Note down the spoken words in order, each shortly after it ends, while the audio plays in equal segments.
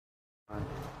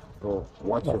So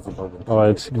what is Zimbabwe? All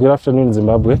right. Good afternoon,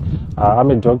 Zimbabwe.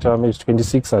 I'm a doctor. I'm age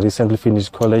 26. I recently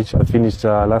finished college. I finished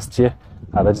last year.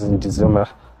 That is in December.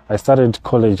 I started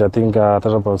college, I think, that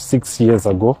about 6 years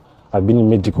ago. I've been in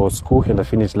medical school and I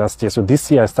finished last year. So this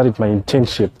year I started my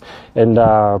internship. And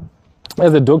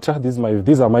as a doctor,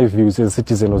 these are my views as a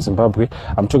citizen of Zimbabwe.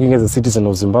 I'm talking as a citizen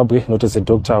of Zimbabwe, not as a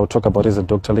doctor. I'll talk about it as a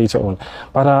doctor later on.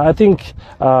 But I think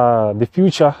the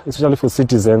future, especially for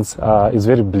citizens, is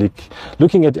very bleak.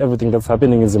 Looking at everything that's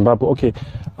happening in Zimbabwe, okay,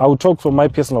 I'll talk from my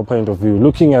personal point of view.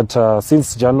 Looking at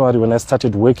since January when I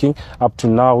started working up to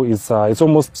now, it's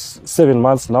almost 7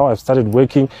 months now I've started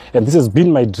working, and this has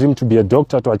been my dream to be a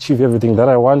doctor, to achieve everything that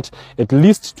I want, at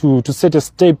least to set a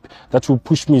step that will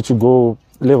push me to go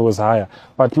levels higher.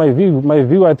 But my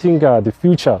view, I think the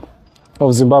future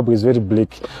of Zimbabwe is very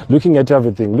bleak. Looking at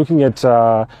everything, looking at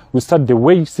the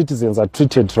way citizens are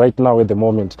treated right now at the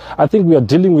moment. I think we are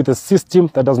dealing with a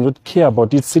system that does not care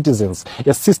about its citizens,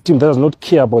 a system that does not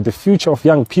care about the future of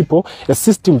young people, a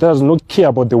system that does not care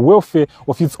about the welfare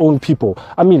of its own people.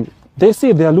 I mean, they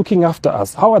say they are looking after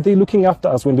us. How are they looking after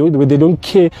us when they don't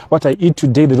care what I eat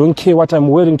today? They don't care what I'm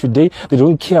wearing today. They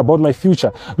don't care about my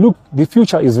future. Look, the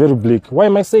future is very bleak. Why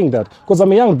am I saying that? Because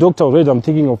I'm a young doctor already. I'm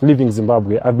thinking of leaving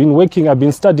Zimbabwe. I've been working, I've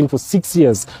been studying for 6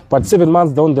 years. But 7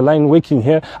 months down the line working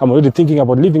here, I'm already thinking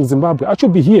about leaving Zimbabwe. I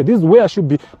should be here. This is where I should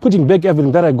be putting back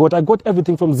everything that I got. I got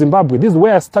everything from Zimbabwe. This is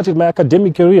where I started my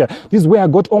academic career. This is where I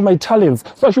got all my talents.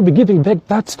 So I should be giving back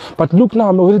that. But look now,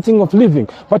 I'm already thinking of leaving.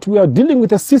 But we are dealing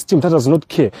with a system that does not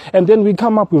care. And then we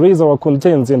come up, we raise our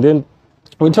concerns, and then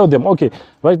we tell them, okay,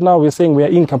 right now we're saying we are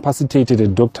incapacitated as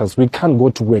doctors. We can't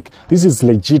go to work. This is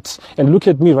legit. And look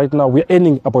at me right now. We're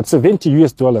earning about $70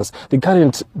 US. The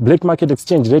current black market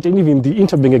exchange rate and even the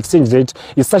interbank exchange rate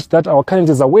is such that our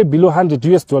currencies are way below $100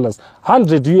 US,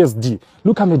 100 USD.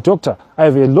 Look, I'm a doctor. I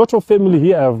have a lot of family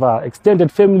here. I have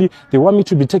extended family. They want me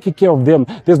to be taking care of them.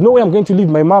 There's no way I'm going to leave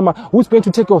my mama. Who's going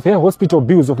to take care of her hospital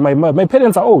bills of my mom? My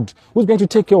parents are old. Who's going to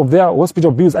take care of their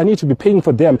hospital bills? I need to be paying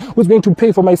for them. Who's going to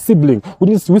pay for my sibling?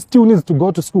 Who still needs to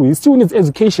go to school? He still needs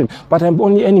education. But I'm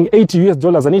only earning $80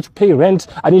 US. I need to pay rent.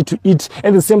 I need to eat.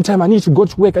 At the same time, I need to go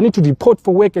to work. I need to report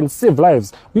for work and save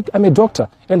lives. I'm a doctor,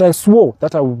 and I swore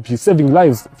that I would be saving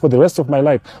lives for the rest of my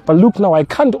life. But look now, I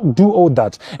can't do all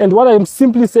that. And what I'm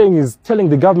simply saying is telling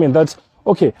the government that,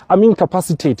 okay, I'm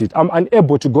incapacitated. I'm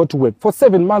unable to go to work. For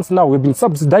 7 months now, we've been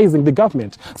subsidizing the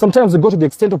government. Sometimes we go to the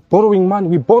extent of borrowing money.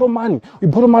 We borrow money. We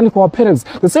borrow money for our parents.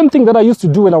 The same thing that I used to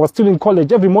do when I was still in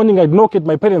college. Every morning I'd knock at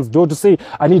my parents' door to say,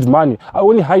 I need money.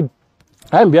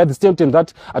 I'm behind the statement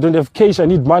that I don't have cash, I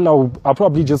need money. I'll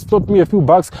probably just float me a few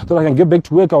bucks so I can get back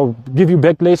to work. I'll give you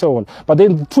back later on. But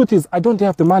then the truth is, I don't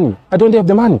have the money. I don't have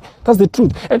the money. That's the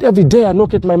truth. And every day I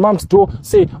knock at my mom's door,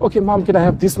 say, okay, mom, can I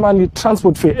have this money?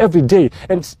 Transport fare every day.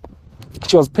 And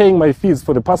she was paying my fees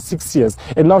for the past 6 years.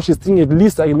 And now she's thinking, at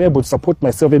least I am able to support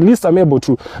myself. At least I'm able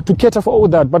to cater for all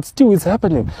that. But still it's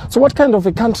happening. So what kind of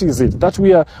a country is it that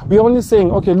we are only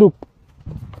saying, okay, look,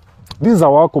 these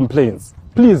are our complaints.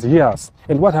 Please hear us.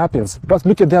 And what happens? But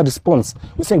look at their response.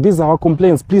 We're saying, these are our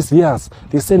complaints. Please hear us.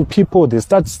 They send people, they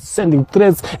start sending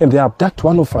threats, and they abduct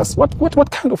one of us. What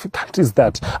kind of a country is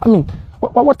that? I mean,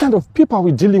 what kind of people are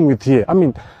we dealing with here? I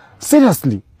mean,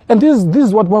 seriously. And this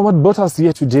is what brought us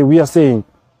here today. We are saying,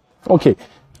 okay,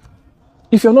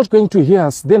 if you're not going to hear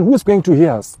us, then who's going to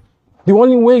hear us? The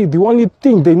only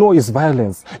thing they know is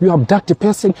violence. You abduct a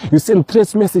person, you send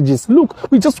threat messages. Look,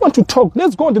 we just want to talk.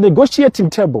 Let's go on the negotiating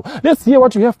table. Let's hear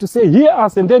what you have to say. Hear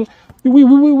us, and then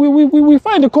we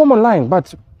find a common line.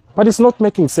 But it's not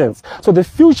making sense. So the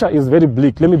future is very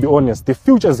bleak. Let me be honest. The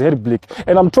future is very bleak.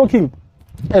 And I'm talking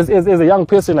as a young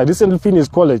person. I recently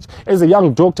finished college as a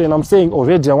young doctor, and I'm saying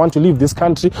already I want to leave this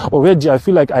country. Already I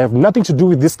feel like I have nothing to do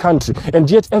with this country, and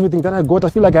yet everything that I got, I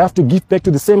feel like I have to give back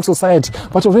to the same society.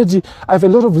 But already I have a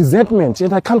lot of resentment,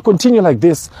 and I can't continue like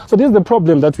this. So this is the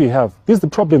problem that we have. This is the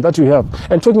problem that we have.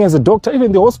 And talking as a doctor,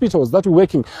 even the hospitals that we're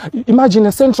working, imagine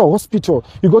a central hospital.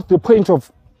 You got to the point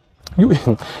of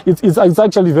it's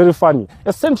actually very funny.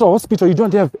 A central hospital, you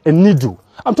don't have a needle.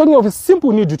 I'm talking of a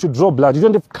simple needle to draw blood. You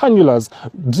don't have cannulas,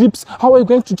 drips. How are you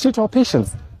going to treat our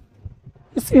patients?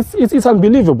 It's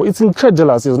unbelievable. It's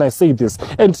incredulous when I say this.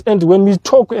 And when we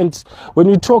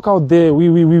talk out there,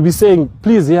 we saying,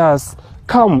 please hear us.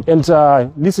 Come and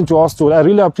listen to our story. I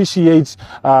really appreciate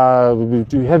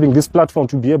having this platform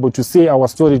to be able to say our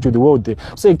story to the world.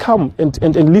 Say, come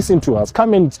and listen to us.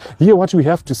 Come and hear what we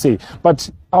have to say. But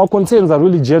our concerns are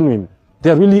really genuine.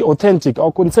 They're really authentic.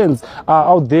 Our concerns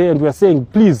are out there, and we're saying,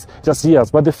 please just hear us.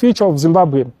 But the future of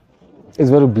Zimbabwe It's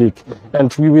very bleak.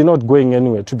 And we're not going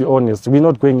anywhere, to be honest. We're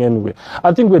not going anywhere.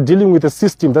 I think we're dealing with a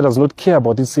system that does not care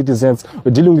about its citizens.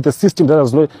 We're dealing with a system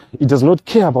that does not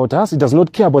care about us. It does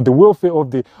not care about the welfare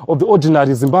of the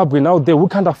ordinary Zimbabwean out there who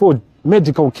can't afford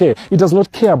medical care. It does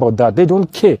not care about that. They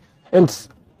don't care. And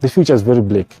the future is very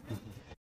bleak.